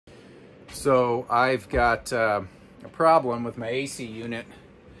So I've got a problem with my AC unit.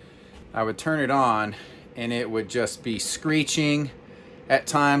 I would turn it on and it would just be screeching at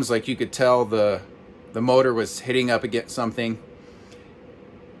times, like you could tell the motor was hitting up against something.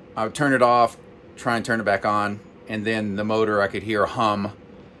 I would turn it off, try and turn it back on, and then the motor, I could hear a hum,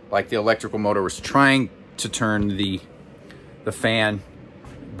 like the electrical motor was trying to turn the fan,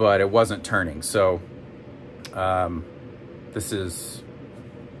 but it wasn't turning. So this is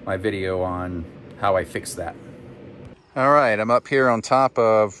my video on how I fix that. All right, I'm up here on top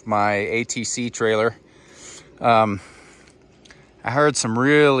of my ATC trailer. I heard some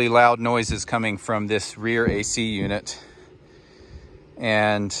really loud noises coming from this rear AC unit.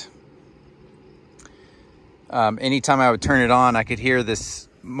 And anytime I would turn it on, I could hear this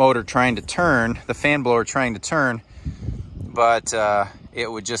motor trying to turn, the fan blower trying to turn, but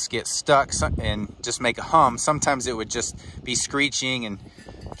it would just get stuck and just make a hum. Sometimes it would just be screeching, and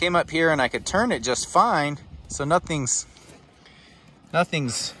came up here and I could turn it just fine. So nothing's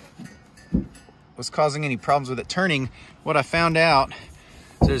was causing any problems with it turning. What I found out,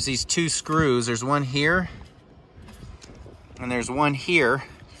 there's these two screws. There's one here and there's one here,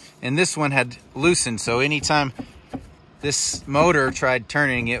 and this one had loosened. So anytime this motor tried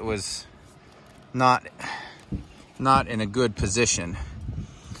turning, it was not in a good position.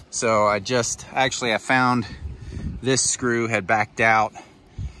 So I found this screw had backed out.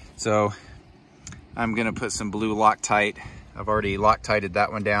 So I'm gonna put some blue Loctite. I've already Loctited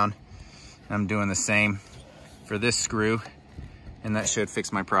that one down. I'm doing the same for this screw, and that should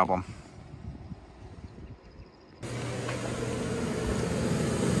fix my problem.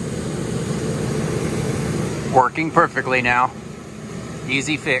 Working perfectly now.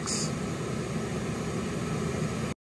 Easy fix.